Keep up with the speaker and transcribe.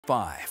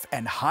5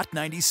 and Hot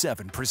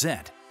 97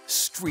 present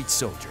Street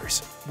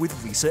Soldiers with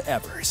Lisa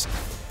Evers.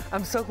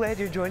 I'm so glad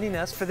you're joining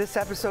us for this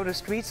episode of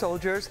Street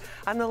Soldiers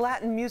on the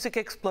Latin Music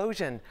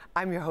Explosion.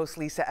 I'm your host,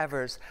 Lisa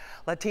Evers.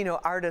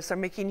 Latino artists are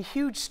making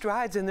huge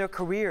strides in their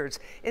careers,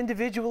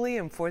 individually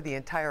and for the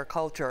entire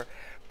culture,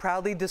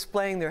 proudly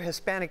displaying their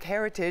Hispanic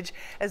heritage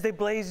as they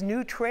blaze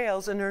new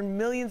trails and earn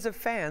millions of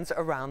fans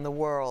around the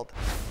world.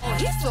 Oh,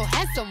 he's so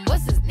handsome,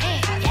 what's his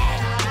name?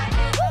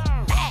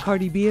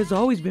 Cardi B has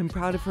always been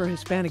proud of her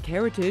Hispanic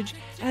heritage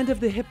and of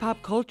the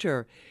hip-hop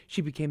culture.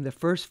 She became the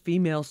first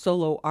female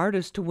solo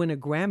artist to win a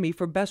Grammy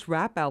for Best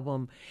Rap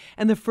Album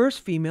and the first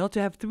female to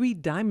have 3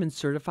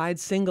 Diamond-certified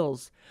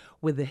singles.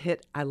 With the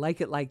hit I Like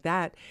It Like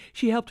That,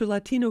 she helped her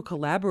Latino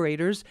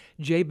collaborators,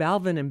 J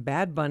Balvin and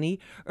Bad Bunny,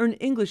 earn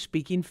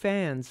English-speaking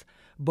fans.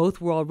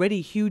 Both were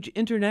already huge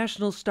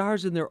international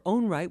stars in their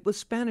own right with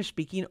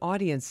Spanish-speaking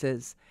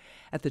audiences.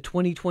 At the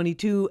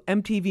 2022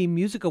 MTV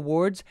Music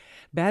Awards,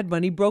 Bad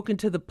Bunny broke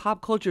into the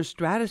pop culture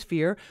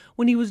stratosphere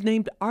when he was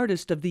named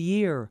Artist of the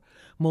Year.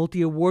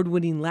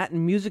 Multi-award-winning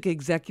Latin music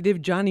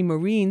executive Johnny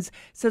Marines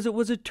says it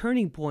was a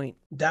turning point.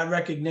 That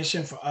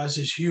recognition for us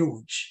is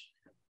huge.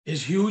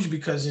 It's huge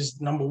because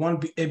it's, number one,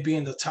 it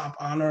being the top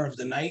honor of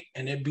the night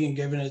and it being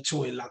given it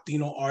to a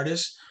Latino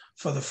artist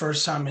for the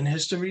first time in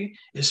history.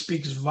 It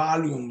speaks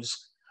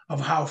volumes of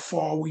how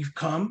far we've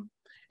come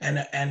and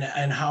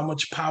how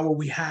much power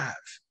we have.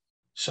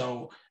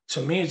 So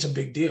to me, it's a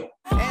big deal.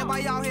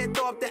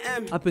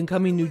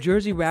 Up-and-coming New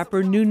Jersey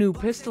rapper Nunu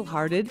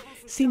Pistol-Hearted,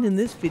 seen in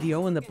this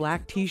video in the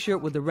black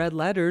t-shirt with the red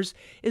letters,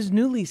 is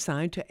newly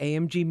signed to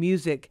AMG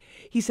Music.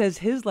 He says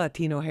his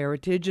Latino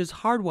heritage is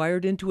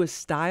hardwired into his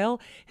style,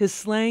 his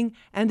slang,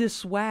 and his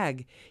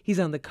swag. He's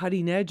on the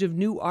cutting edge of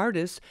new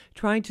artists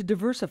trying to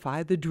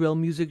diversify the drill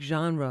music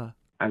genre.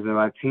 As a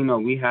Latino,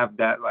 we have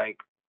that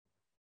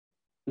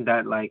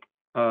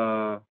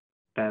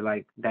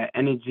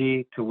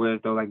energy to where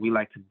though like we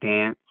like to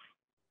dance.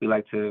 We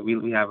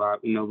have our,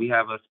 we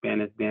have a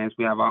Spanish dance.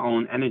 We have our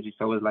own energy.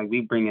 So it's like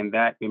we bring in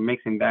that, we're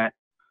mixing that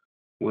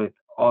with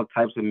all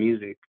types of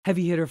music.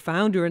 Heavy hitter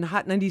founder and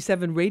Hot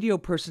 97 radio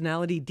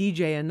personality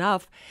DJ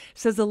Enough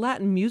says the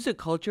Latin music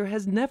culture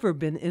has never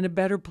been in a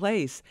better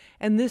place,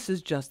 and this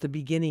is just the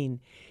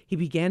beginning. He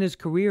began his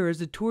career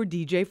as a tour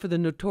DJ for the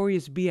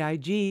Notorious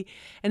B.I.G.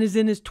 and is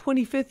in his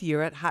 25th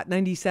year at Hot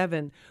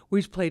 97, where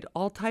he's played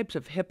all types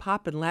of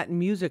hip-hop and Latin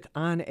music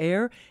on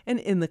air and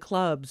in the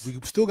clubs. We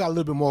still got a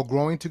little bit more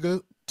growing to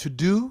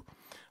do,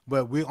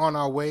 but we're on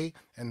our way,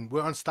 and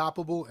we're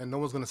unstoppable, and no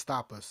one's going to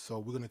stop us. So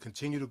we're going to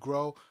continue to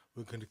grow.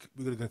 We're going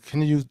to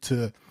continue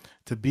to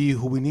be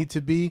who we need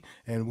to be,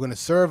 and we're going to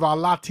serve our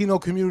Latino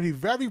community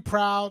very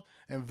proud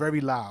and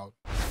very loud.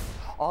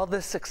 All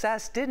this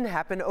success didn't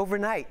happen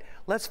overnight.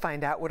 Let's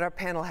find out what our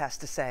panel has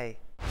to say.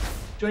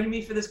 Joining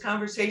me for this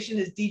conversation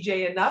is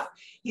DJ Enough.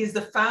 He is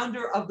the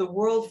founder of the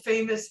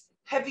world-famous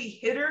Heavy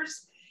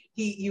Hitters.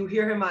 You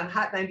hear him on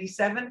Hot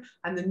 97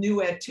 on the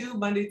new at 2,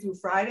 Monday through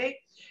Friday.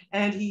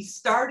 And he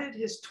started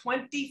his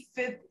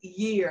 25th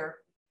year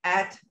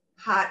at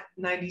Hot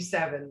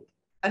 97.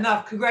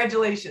 Enough,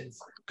 congratulations.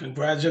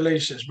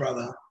 Congratulations,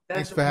 brother.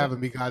 Thanks for having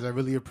me, guys. I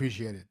really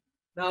appreciate it.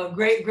 No,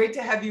 great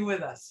to have you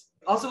with us.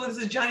 Also with us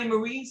is Johnny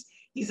Marines.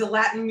 He's a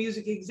Latin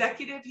music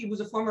executive. He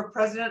was a former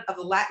president of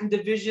the Latin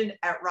division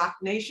at Rock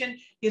Nation.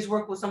 He has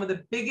worked with some of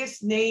the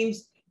biggest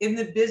names in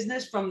the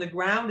business from the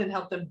ground and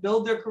helped them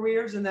build their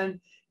careers and then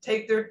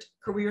take their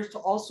careers to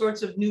all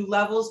sorts of new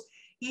levels.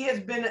 He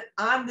has been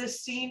on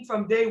this scene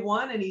from day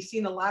one and he's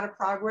seen a lot of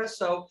progress.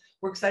 So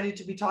we're excited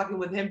to be talking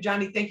with him.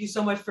 Johnny, thank you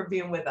so much for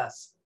being with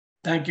us.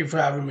 Thank you for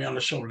having me on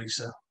the show,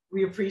 Lisa.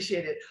 We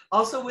appreciate it.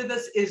 Also with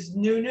us is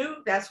Nunu.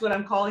 That's what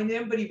I'm calling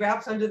him, but he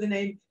raps under the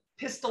name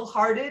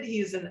Pistol-Hearted.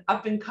 He is an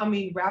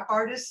up-and-coming rap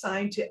artist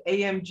signed to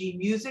AMG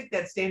Music.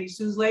 That's Danny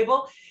Sue's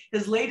label.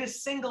 His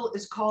latest single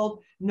is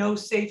called No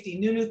Safety.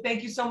 Nunu,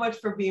 thank you so much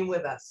for being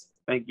with us.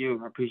 Thank you.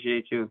 I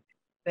appreciate you.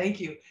 Thank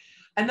you.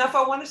 Enough,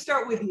 I want to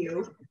start with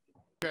you.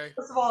 Okay.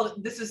 First of all,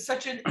 this is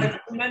such a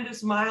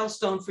tremendous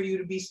milestone for you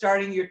to be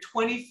starting your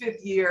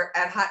 25th year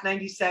at Hot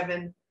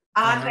 97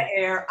 on the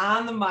air,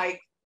 on the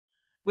mic,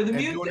 with the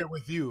music. Doing it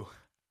with you.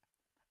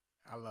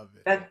 I love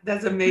it.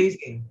 That's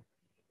amazing.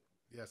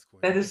 Yes,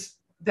 Queen.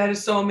 That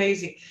is so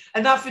amazing.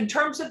 Enough in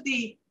terms of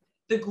the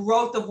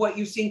growth of what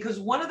you've seen, because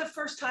one of the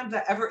first times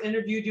I ever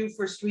interviewed you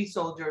for Street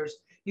Soldiers,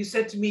 you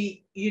said to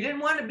me you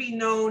didn't want to be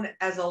known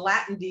as a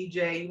Latin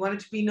DJ. You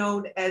wanted to be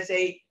known as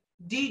a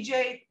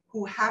DJ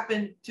who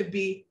happened to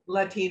be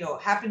Latino,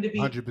 happened to be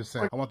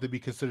 100%. I want to be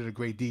considered a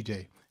great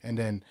DJ, and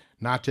then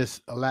not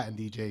just a Latin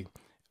DJ.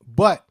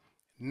 But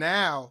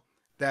now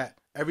that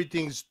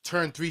everything's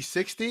turned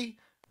 360,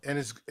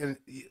 and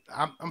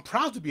I'm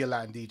proud to be a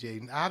Latin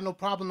DJ. I have no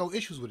problem, no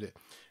issues with it.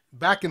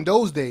 Back in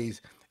those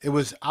days,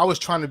 I was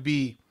trying to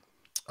be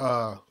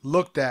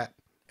looked at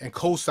and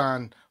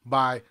co-signed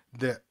by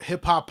the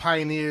hip hop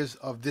pioneers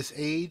of this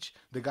age,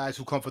 the guys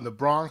who come from the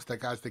Bronx, the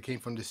guys that came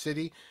from the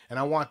city, and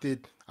I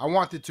wanted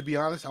to be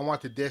honest, I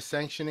wanted their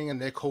sanctioning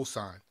and their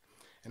co-sign.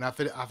 And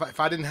if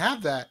I didn't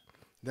have that,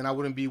 then I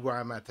wouldn't be where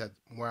I'm at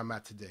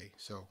today.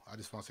 So I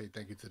just want to say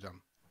thank you to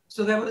them.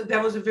 So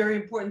that was a very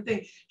important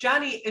thing,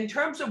 Johnny. In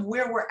terms of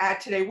where we're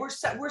at today, we're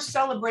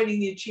celebrating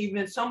the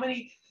achievements. So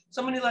many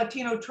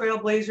Latino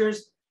trailblazers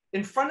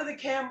in front of the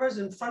cameras,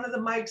 in front of the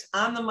mics,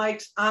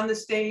 on the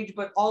stage,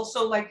 but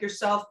also like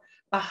yourself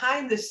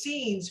behind the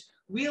scenes,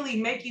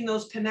 really making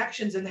those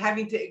connections and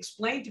having to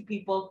explain to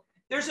people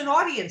there's an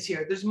audience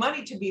here, there's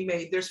money to be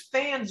made, there's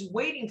fans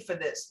waiting for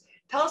this.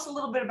 Tell us a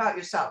little bit about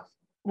yourself.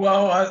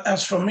 Well,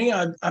 as for me,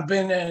 I've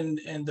been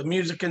in the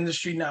music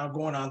industry now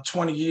going on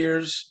 20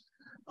 years.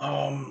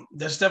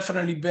 There's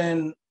definitely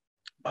been,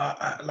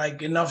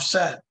 like enough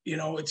said,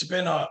 it's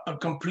been a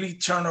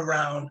complete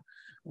turnaround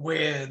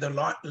where the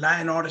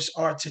Latin artists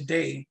are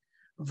today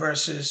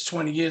versus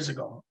 20 years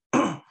ago.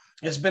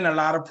 There's been a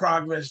lot of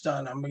progress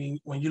done. I mean,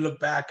 when you look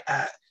back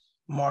at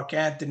Mark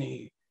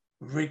Anthony,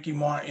 Ricky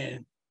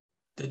Martin,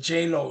 the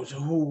J-Los,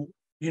 who,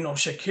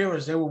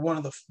 Shakira's, they were one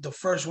of the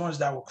first ones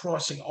that were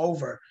crossing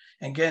over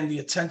and getting the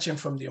attention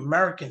from the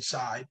American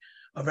side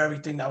of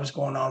everything that was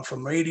going on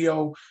from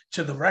radio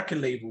to the record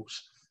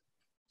labels.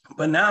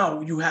 But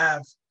now you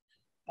have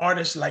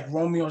artists like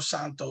Romeo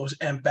Santos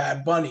and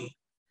Bad Bunny,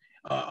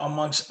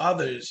 amongst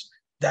others,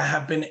 that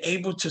have been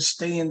able to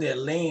stay in their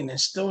lane and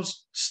still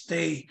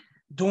stay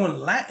doing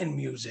Latin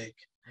music,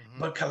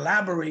 but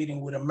collaborating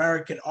with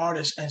American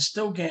artists and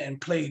still getting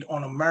played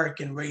on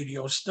American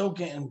radio, still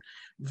getting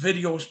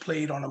videos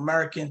played on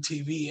American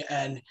TV.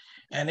 And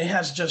it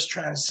has just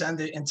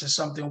transcended into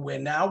something where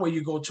now when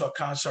you go to a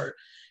concert,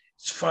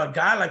 for a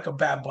guy like a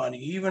Bad Bunny,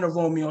 even a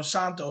Romeo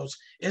Santos,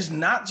 it's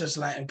not just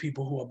Latin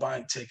people who are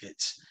buying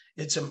tickets.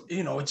 It's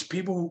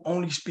people who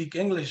only speak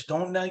English,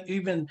 don't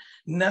even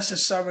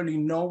necessarily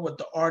know what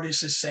the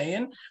artist is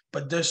saying,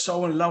 but they're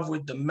so in love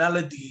with the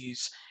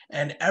melodies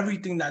and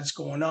everything that's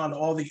going on,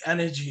 all the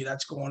energy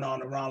that's going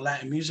on around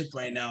Latin music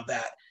right now,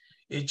 that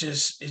it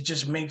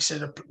just makes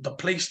it the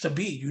place to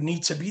be. You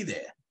need to be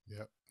there.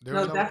 Yep.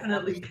 No,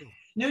 definitely.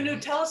 Nunu,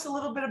 tell us a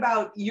little bit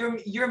about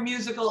your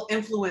musical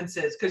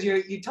influences, because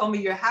you told me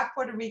you're half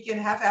Puerto Rican,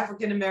 half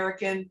African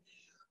American.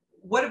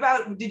 What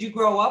about, did you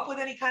grow up with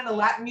any kind of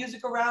Latin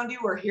music around you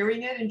or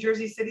hearing it in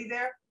Jersey City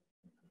there?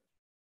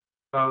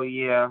 So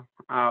yeah,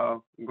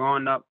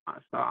 growing up,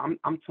 so I'm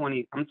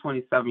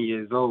 27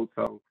 years old.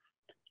 So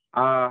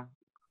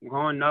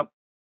growing up,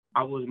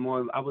 I was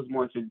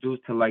more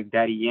introduced to like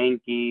Daddy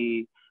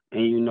Yankee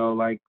and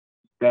like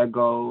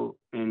Dego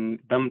and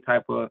them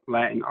type of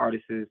Latin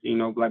artists.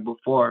 Like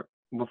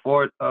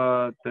before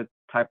the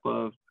type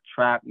of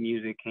trap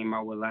music came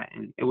out with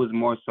Latin, it was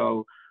more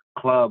so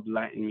club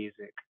Latin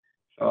music.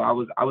 So I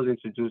was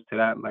introduced to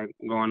that, like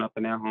growing up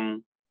in that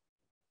home.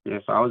 Yeah,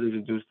 so I was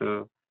introduced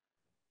to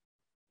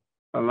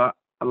a lot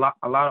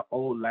of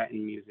old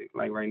Latin music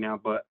like right now.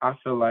 But I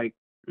feel like,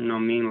 what I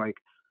mean, like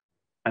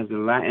as a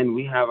Latin,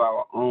 we have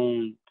our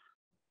own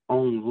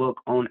look,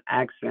 own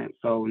accent.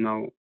 So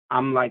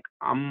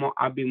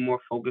I'll be more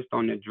focused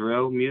on the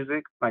drill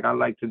music. Like I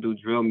like to do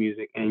drill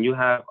music, and you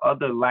have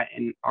other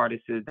Latin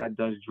artists that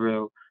does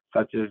drill,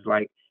 such as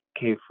like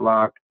K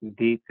Flock,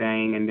 D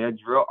Thang, and they're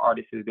drill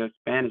artists. They're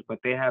Spanish, but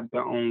they have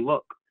their own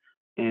look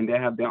and they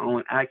have their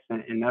own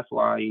accent, and that's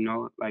why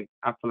like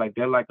I feel like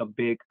they're like a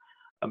big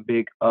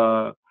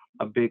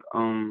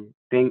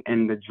thing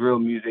in the drill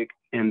music,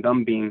 and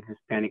them being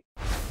Hispanic.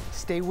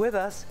 Stay with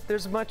us.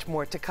 There's much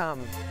more to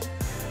come.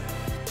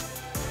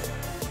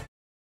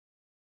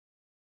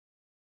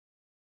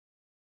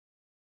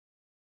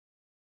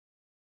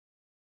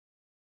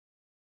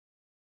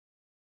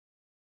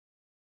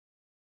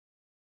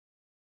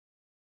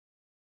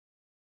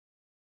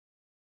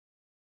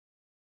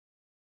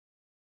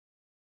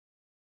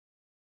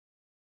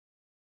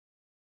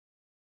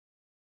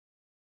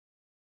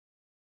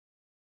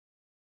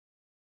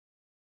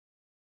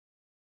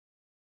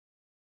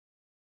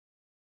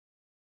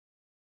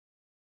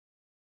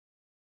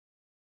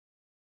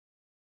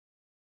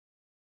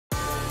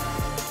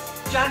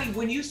 Johnny,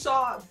 when you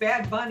saw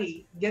Bad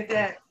Bunny get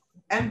that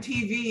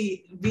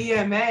MTV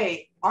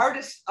VMA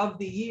Artist of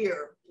the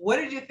Year, what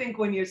did you think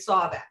when you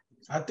saw that?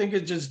 I think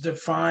it just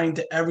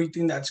defined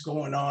everything that's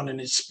going on, and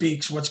it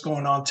speaks what's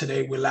going on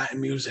today with Latin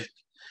music.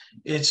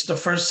 It's the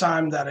first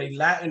time that a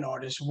Latin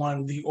artist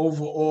won the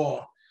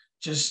overall,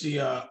 just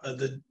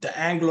the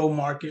Anglo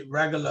market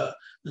regular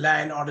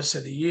Latin Artist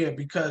of the Year,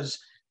 because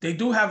they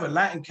do have a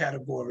Latin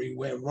category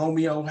where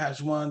Romeo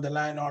has won the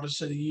Latin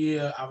Artist of the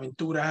Year,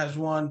 Aventura has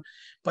won,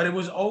 but it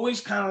was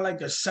always kind of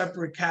like a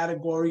separate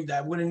category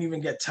that wouldn't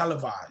even get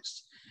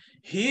televised.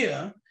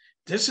 Here,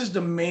 this is the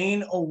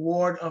main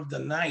award of the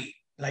night.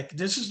 Like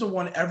this is the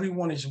one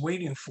everyone is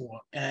waiting for.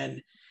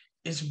 And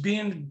it's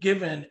being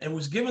given, it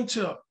was given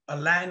to a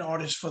Latin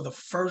artist for the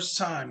first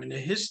time in the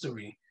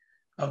history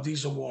of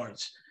these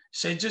awards.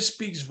 So it just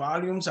speaks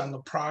volumes on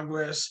the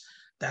progress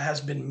that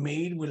has been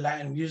made with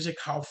Latin music,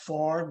 how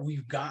far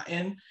we've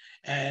gotten.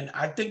 And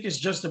I think it's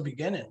just the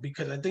beginning,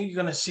 because I think you're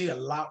going to see a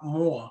lot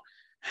more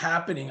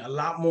happening, a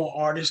lot more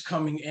artists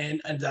coming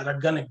in and that are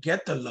going to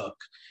get the look.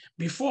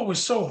 Before it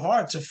was so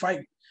hard to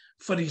fight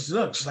for these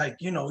looks. Like,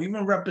 you know,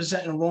 even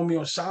representing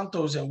Romeo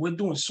Santos, and we're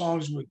doing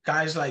songs with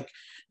guys like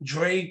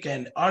Drake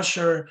and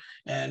Usher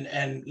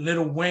and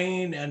Lil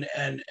Wayne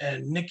and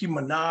Nicki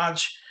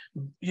Minaj,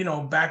 you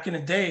know, back in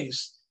the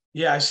days.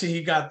 Yeah, I see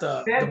he got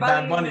the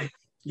Bad Bunny.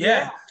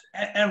 Yeah.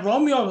 Yeah. And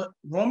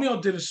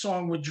Romeo did a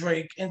song with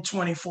Drake in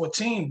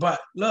 2014. But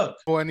look,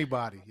 For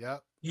anybody, yeah.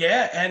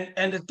 yeah,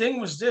 and the thing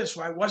was this,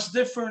 right? What's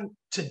different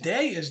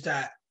today is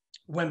that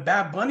when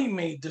Bad Bunny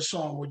made the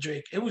song with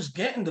Drake, it was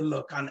getting the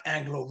look on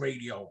Anglo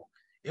radio.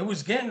 It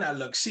was getting that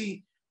look.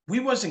 See, we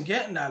wasn't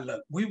getting that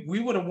look. We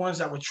were the ones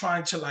that were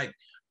trying to like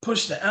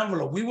push the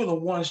envelope. We were the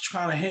ones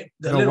trying to hit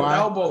the You know little why,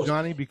 elbows,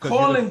 Johnny? Because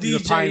calling you're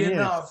the DJ pioneers.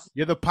 enough,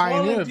 You're the calling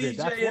pioneer of it.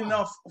 That's DJ why.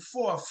 enough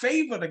for a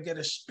favor to get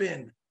a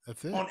spin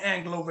That's it. on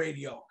Anglo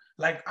radio.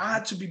 Like I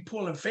had to be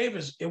pulling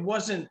favors. It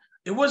wasn't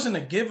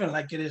a given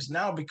like it is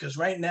now, because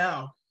right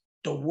now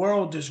the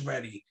world is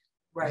ready.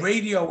 Right.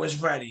 Radio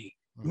is ready.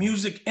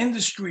 Music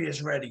industry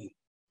is ready.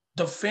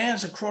 The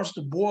fans across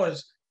the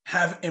boards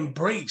have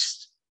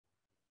embraced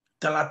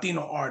the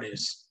Latino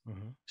artists.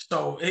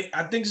 So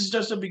I think it's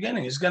just the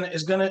beginning.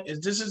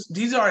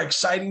 These are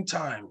exciting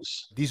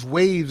times. These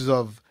waves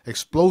of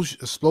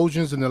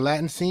explosions in the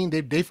Latin scene,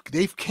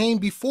 they've came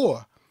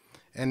before,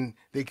 and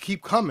they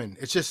keep coming.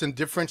 It's just in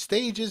different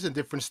stages and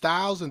different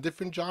styles and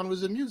different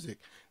genres of music.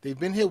 They've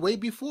been here way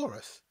before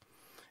us.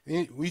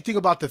 When you think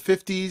about the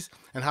 50s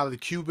and how the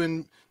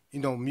Cuban, you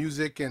know,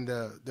 music and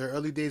the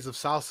early days of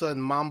salsa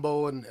and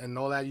mambo and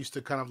all that used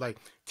to kind of like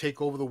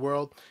take over the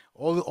world.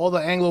 All the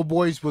Anglo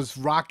boys was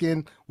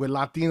rocking with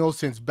Latinos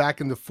since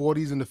back in the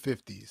 40s and the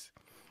 50s,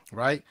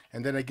 right?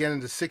 And then again in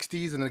the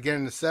 60s and again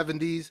in the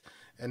 70s.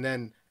 And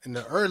then in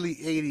the early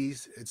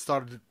 80s, it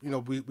started, you know,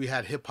 we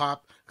had hip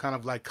hop kind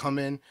of like come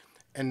in.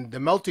 And the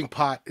melting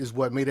pot is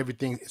what made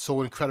everything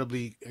so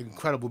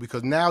incredible,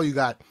 because now you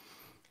got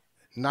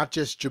not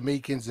just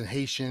Jamaicans and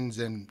Haitians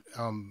and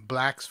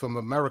blacks from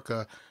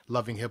America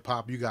loving hip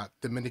hop. You got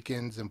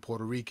Dominicans and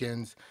Puerto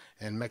Ricans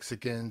and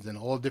Mexicans and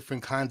all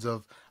different kinds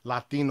of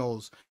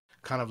Latinos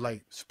kind of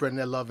like spreading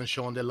their love and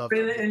showing their love.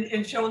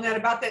 And showing that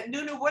about that.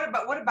 Nunu, what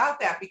about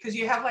that? Because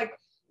you have like,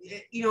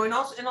 you know,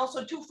 and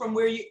also too, from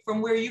where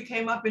you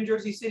came up in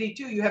Jersey City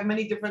too, you have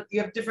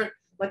different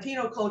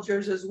Latino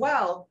cultures as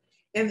well.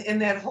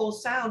 And that whole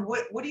sound,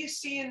 what do you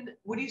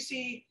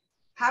see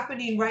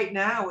happening right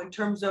now in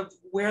terms of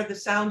where the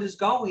sound is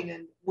going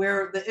and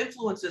where the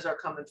influences are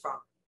coming from?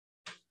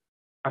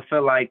 I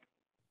feel like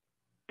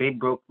they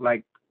broke,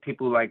 like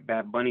people like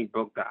Bad Bunny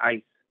broke the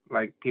ice.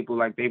 Like people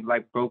like they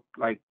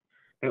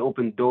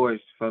opened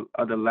doors for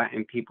other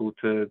Latin people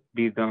to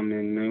be them,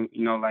 and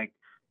you know, like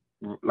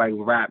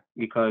rap,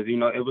 because you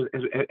know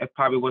it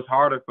probably was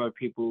harder for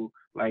people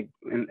like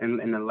in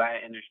the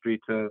Latin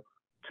industry to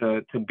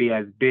be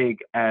as big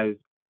as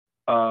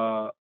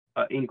a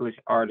English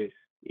artist.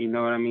 You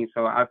know what I mean?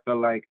 So I feel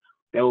like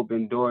they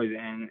open doors,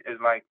 and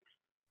it's like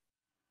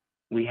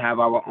we have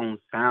our own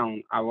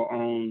sound, our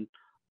own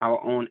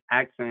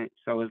accent.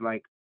 So it's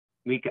like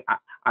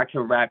I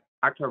can rap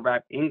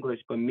English,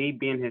 but me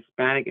being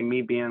Hispanic and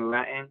me being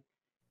Latin,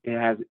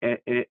 it's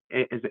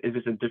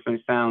just a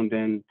different sound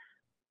than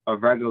a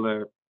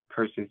regular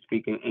person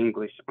speaking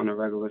English on a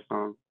regular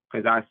song.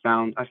 Because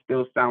I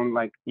still sound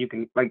like you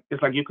can, like,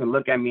 it's like you can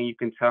look at me and you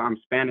can tell I'm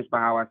Spanish by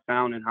how I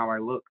sound and how I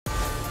look.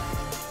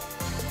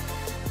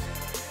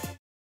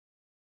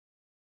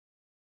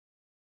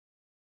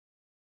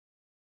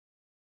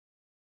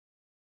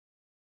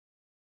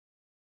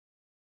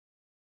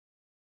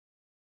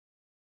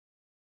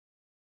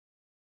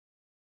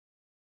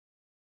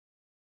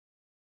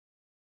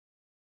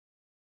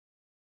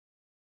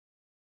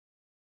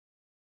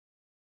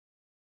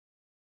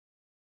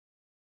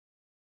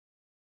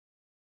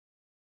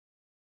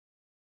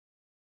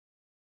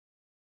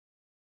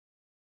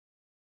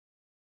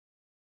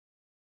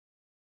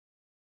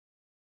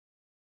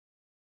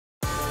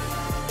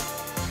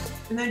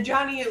 And then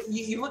Johnny,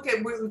 you look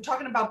at, we're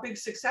talking about big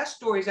success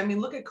stories. I mean,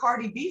 look at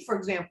Cardi B, for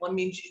example. I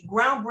mean,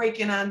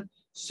 groundbreaking on,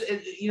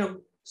 you know,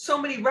 so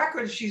many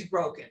records she's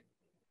broken.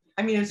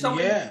 I mean, and so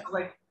many,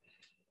 like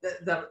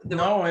the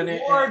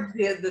awards,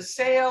 the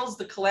sales,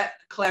 the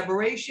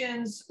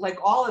collaborations, like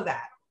all of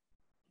that.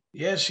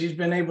 Yeah, she's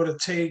been able to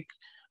take,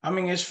 I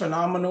mean, it's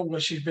phenomenal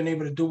what she's been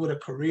able to do with her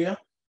career.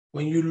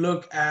 When you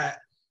look at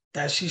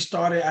that, she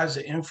started as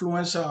an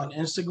influencer on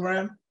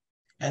Instagram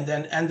and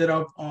then ended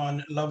up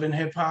on Love and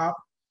Hip Hop.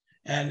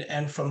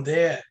 And from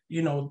there,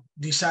 you know,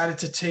 decided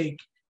to take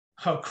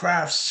her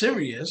craft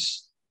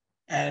serious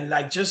and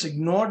like just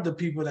ignored the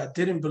people that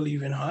didn't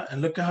believe in her,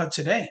 and look at her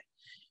today.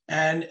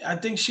 And I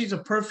think she's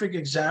a perfect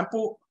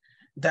example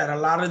that a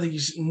lot of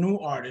these new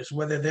artists,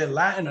 whether they're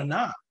Latin or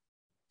not,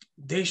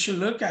 they should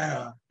look at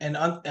her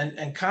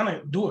and kind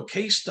of do a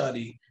case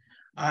study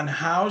on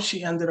how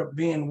she ended up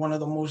being one of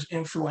the most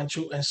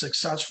influential and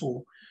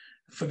successful,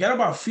 forget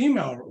about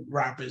female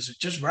rappers,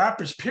 just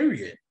rappers,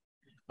 period,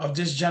 of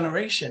this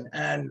generation.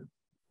 And,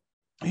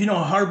 you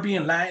know, her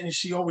being Latin,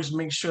 she always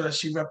makes sure that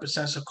she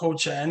represents her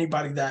culture.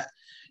 Anybody that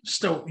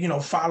still, you know,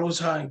 follows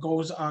her and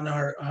goes on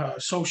her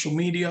social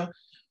media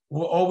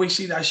we'll always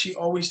see that she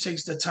always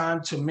takes the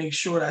time to make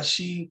sure that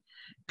she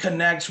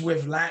connects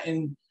with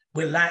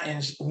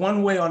Latins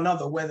one way or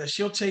another, whether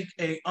she'll take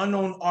a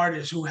unknown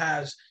artist who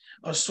has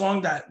a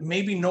song that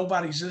maybe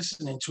nobody's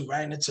listening to,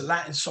 right? And it's a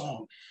Latin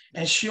song.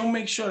 And she'll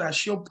make sure that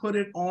she'll put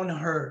it on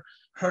her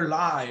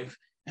live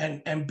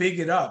and big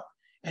it up.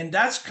 And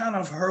that's kind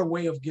of her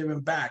way of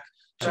giving back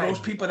to those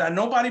people that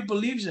nobody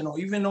believes in or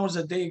even knows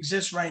that they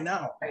exist right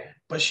now.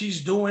 But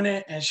she's doing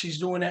it, and she's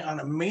doing it on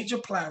a major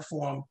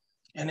platform,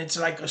 and it's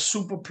like a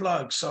super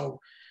plug. So,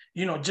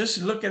 you know,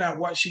 just looking at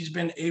what she's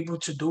been able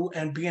to do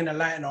and being a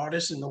Latin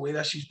artist in the way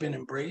that she's been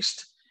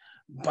embraced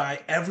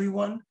by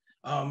everyone,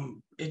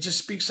 it just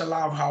speaks a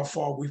lot of how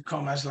far we've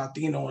come as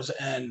Latinos.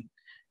 And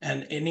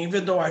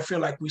even though I feel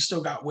like we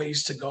still got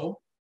ways to go,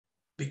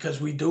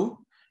 because we do,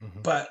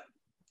 but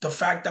the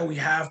fact that we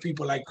have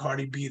people like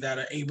Cardi B that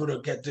are able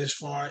to get this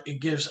far, it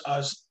gives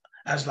us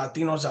as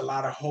Latinos a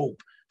lot of hope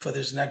for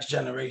this next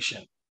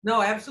generation.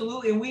 No,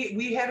 absolutely. And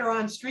we had her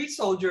on Street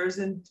Soldiers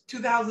in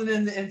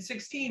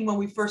 2016 when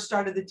we first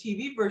started the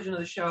TV version of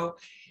the show.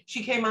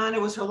 She came on,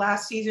 it was her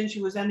last season.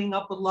 She was ending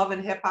up with Love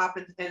and Hip Hop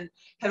and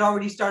had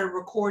already started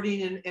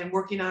recording and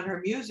working on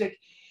her music.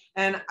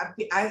 And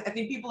I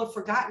think people have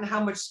forgotten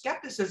how much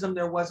skepticism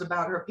there was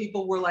about her.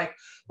 People were like,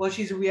 well,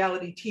 she's a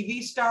reality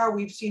TV star.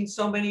 We've seen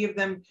so many of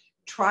them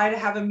try to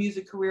have a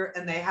music career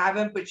and they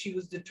haven't, but she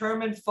was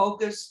determined,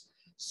 focused,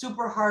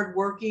 super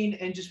hardworking,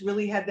 and just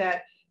really had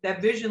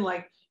that vision,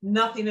 like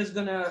nothing is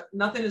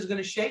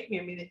gonna shake me.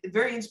 I mean,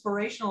 very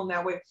inspirational in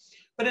that way.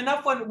 But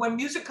enough, when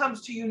music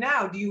comes to you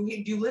now, do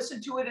you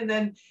listen to it and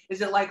then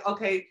is it like,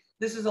 okay,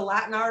 this is a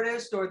Latin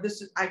artist, or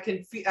this is I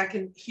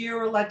can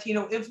hear a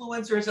Latino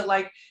influence, or is it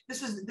like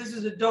this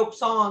is a dope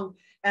song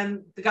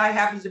and the guy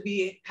happens to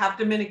be half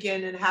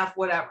Dominican and half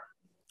whatever?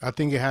 I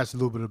think it has a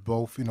little bit of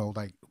both. You know,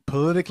 like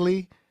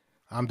politically,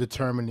 I'm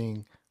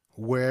determining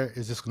where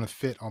is this going to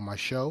fit on my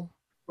show,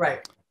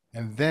 right?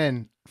 And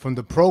then from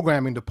the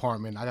programming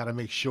department, I got to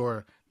make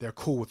sure they're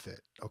cool with it.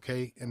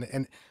 Okay.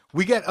 And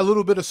we get a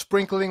little bit of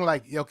sprinkling,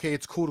 like, okay,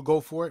 it's cool to go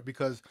for it,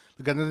 because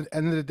look, at the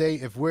end of the day,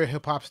 if we're a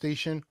hip hop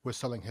station, we're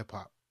selling hip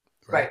hop.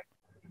 Right?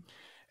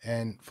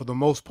 And for the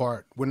most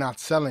part, we're not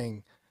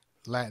selling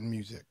Latin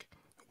music.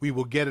 We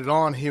will get it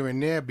on here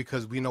and there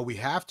because we know we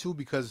have to,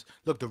 because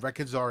look, the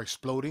records are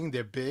exploding.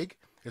 They're big.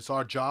 It's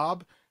our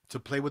job to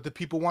play what the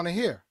people want to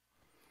hear.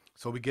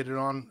 So we get it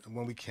on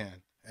when we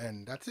can.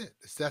 And that's it.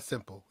 It's that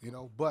simple, you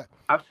know. But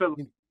I feel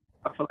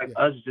like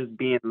us just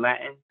being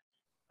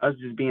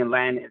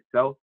Latin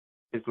itself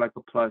is like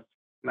a plus.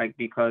 Like,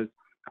 because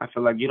I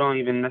feel like you don't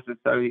even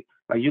necessarily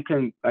you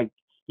don't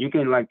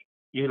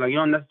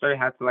necessarily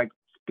have to like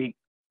speak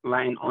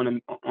Latin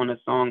on a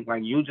song.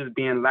 Like, you just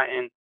being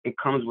Latin, it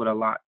comes with a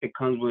lot. It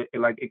comes with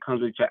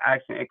your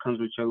accent. It comes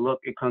with your look.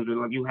 It comes with,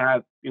 like, you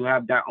have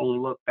that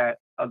own look that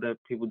other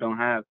people don't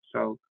have.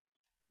 So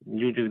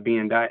you just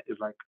being that is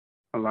like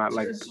a lot.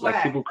 Like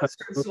people cut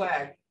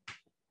swag.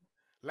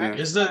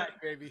 It's the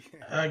baby.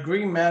 I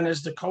agree, man.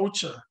 It's the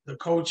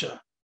culture.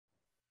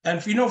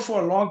 And you know,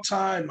 for a long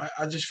time,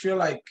 I just feel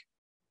like,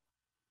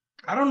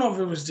 I don't know if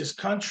it was this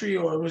country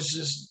or it was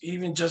just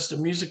even just the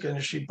music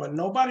industry, but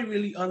nobody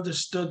really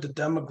understood the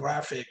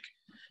demographic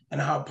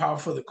and how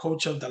powerful the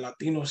culture of the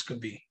Latinos could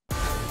be.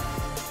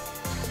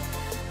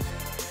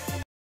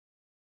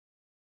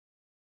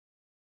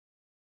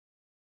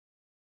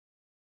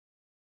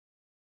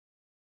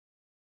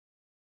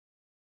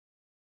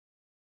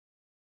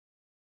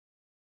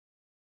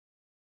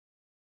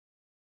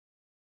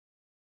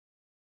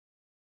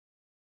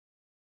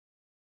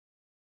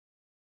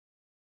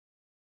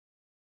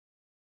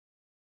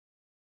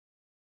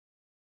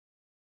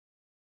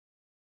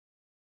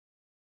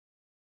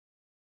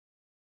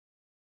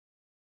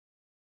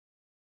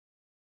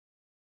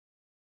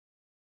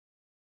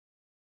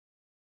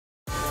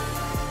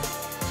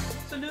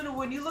 So Nuna,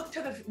 when you look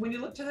to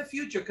the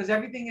future, because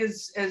everything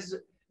is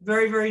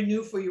very, very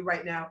new for you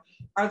right now,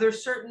 are there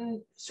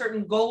certain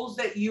goals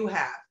that you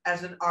have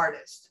as an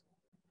artist?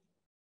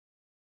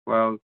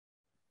 Well,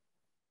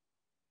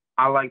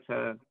 I like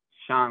to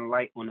shine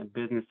light on the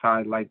business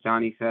side, like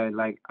Johnny said.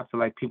 Like, I feel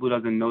like people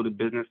doesn't know the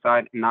business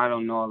side, and I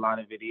don't know a lot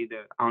of it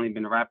either. I only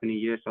been rapping a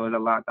year, so there's a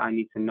lot that I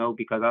need to know,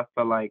 because I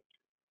feel like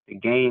the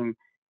game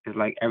is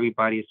like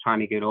everybody is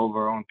trying to get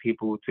over on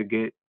people to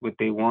get what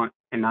they want.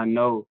 And I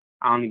know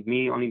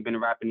only been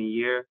rapping a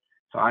year,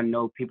 so I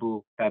know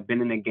people that have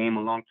been in the game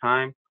a long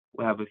time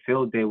will have a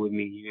field day with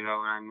me. You know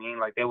what I mean?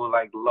 Like, they would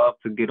like love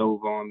to get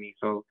over on me.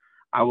 So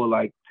I would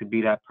like to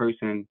be that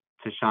person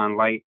to shine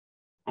light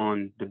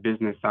on the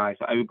business side,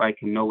 so everybody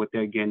can know what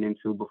they're getting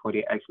into before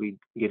they actually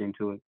get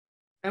into it.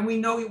 And we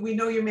know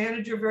your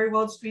manager very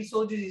well at Street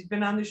Soldiers. He's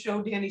been on the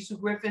show, Danny Sue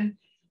Griffin.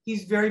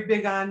 He's very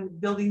big on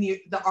building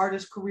the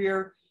artist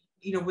career,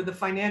 you know, with the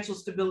financial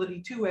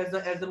stability too,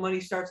 as the money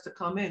starts to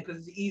come in,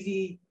 because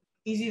it's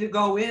easy to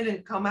go in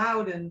and come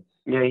out. And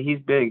yeah, he's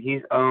big.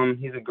 He's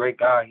a great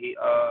guy. He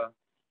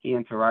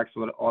interacts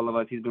with all of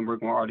us. He's been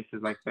working with artists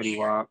like Fetty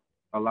Wap,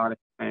 a lot of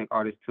Hispanic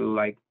artists too.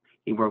 Like,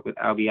 He worked with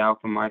LBL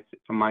from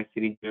my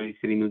city, Jersey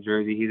City, New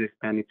Jersey. He's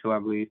Hispanic too, I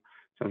believe.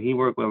 So he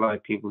worked with a lot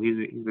of people. He's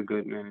a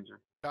good manager.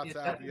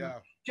 Yeah.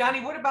 Johnny,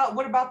 what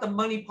about the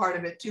money part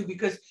of it too?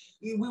 Because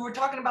we were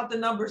talking about the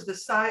numbers, the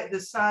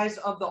size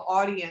of the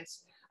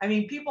audience. I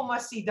mean, people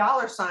must see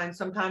dollar signs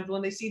sometimes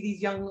when they see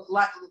these young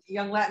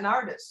Latin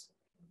artists.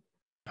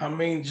 I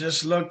mean,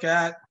 just look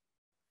at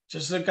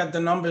the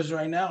numbers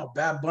right now.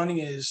 Bad Bunny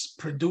he's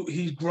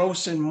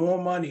grossing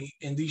more money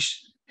in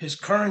his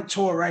current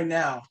tour right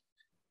now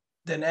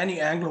than any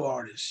Anglo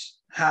artist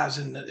has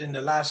in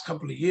the last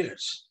couple of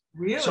years.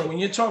 Really? So when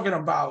you're talking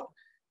about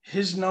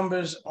his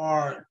numbers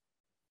are,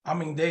 I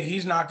mean,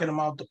 he's knocking them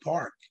out the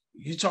park.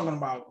 You're talking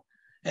about,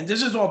 and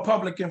this is all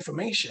public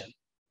information.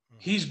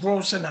 He's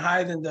grossing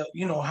higher than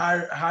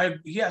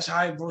he has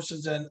higher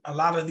grosses than a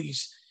lot of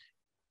these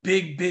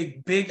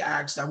big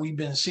acts that we've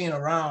been seeing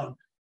around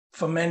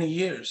for many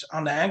years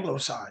on the Anglo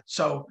side.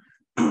 So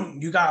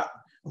you got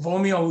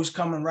Romeo, who's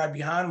coming right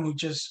behind him, who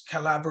just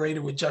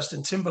collaborated with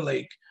Justin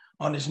Timberlake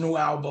on his new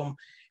album,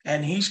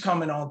 and he's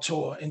coming on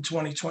tour in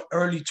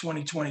early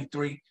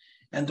 2023.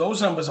 And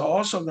those numbers are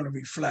also going to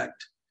reflect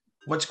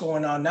what's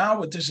going on now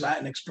with this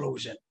Latin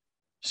explosion.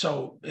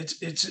 So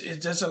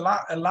there's a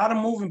lot of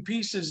moving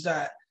pieces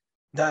that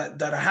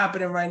are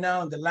happening right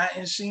now in the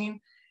Latin scene,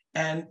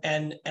 and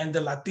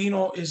the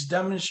Latino is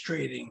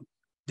demonstrating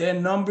their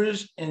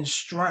numbers and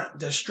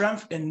their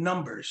strength in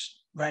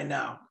numbers right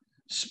now,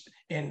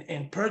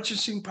 in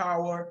purchasing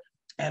power,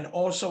 and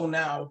also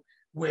now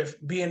with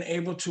being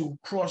able to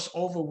cross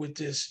over with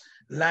this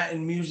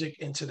Latin music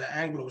into the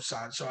Anglo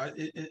side. So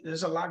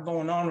there's a lot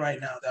going on right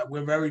now that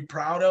we're very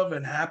proud of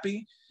and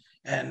happy,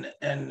 and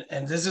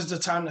this is the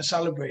time to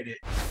celebrate it.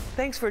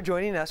 Thanks for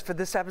joining us for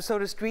this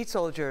episode of Street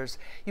Soldiers.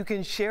 You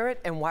can share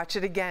it and watch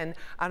it again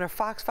on our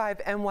Fox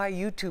 5 NY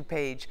YouTube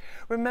page.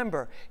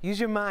 Remember, use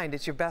your mind,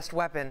 it's your best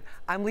weapon.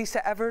 I'm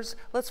Lisa Evers.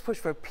 Let's push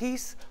for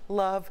peace,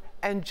 love,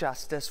 and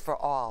justice for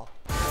all.